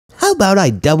How about I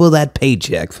double that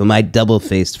paycheck for my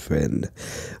double-faced friend?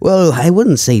 Well, I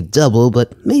wouldn't say double,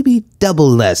 but maybe double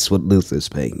less what Luther's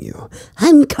paying you.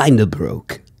 I'm kinda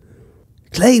broke.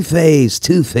 Clayface,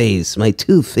 Two-Face, my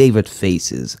two favorite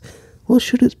faces. Or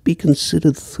should it be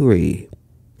considered three?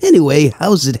 Anyway,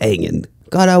 how's it hanging?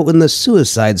 Got out when the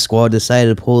Suicide Squad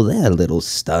decided to pull their little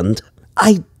stunt.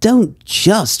 I don't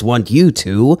just want you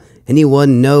two.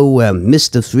 Anyone know where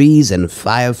Mr. Freeze and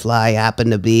Firefly happen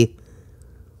to be?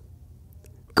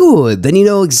 Good, then you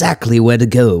know exactly where to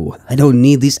go. I don't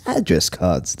need these address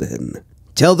cards then.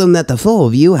 Tell them that the four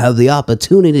of you have the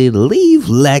opportunity to leave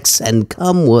Lex and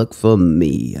come work for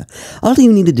me. All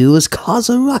you need to do is cause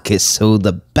a ruckus so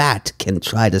the Bat can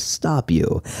try to stop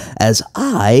you, as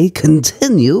I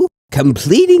continue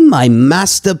completing my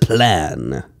master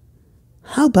plan.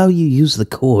 How about you use the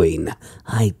coin?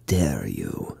 I dare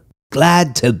you.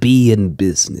 Glad to be in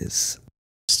business.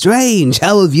 Strange,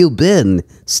 how have you been?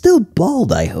 Still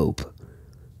bald, I hope.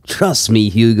 Trust me,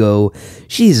 Hugo,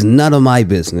 she's none of my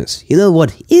business. You know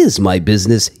what is my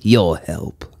business? Your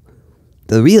help.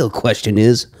 The real question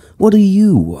is, what do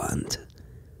you want?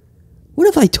 What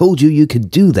if I told you you could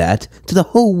do that to the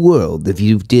whole world if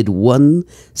you did one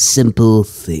simple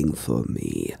thing for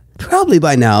me? Probably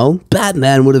by now,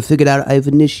 Batman would have figured out I've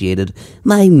initiated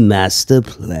my master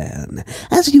plan,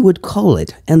 as you would call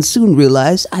it, and soon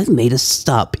realize I've made a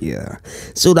stop here.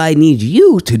 So what I need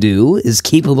you to do is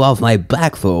keep him off my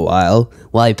back for a while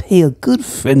I pay a good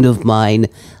friend of mine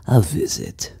a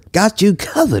visit. Got you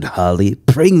covered, Harley.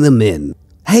 Bring them in.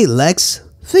 Hey, Lex.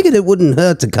 Figured it wouldn't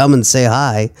hurt to come and say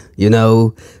hi, you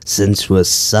know, since we're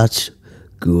such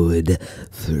good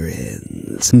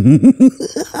friends.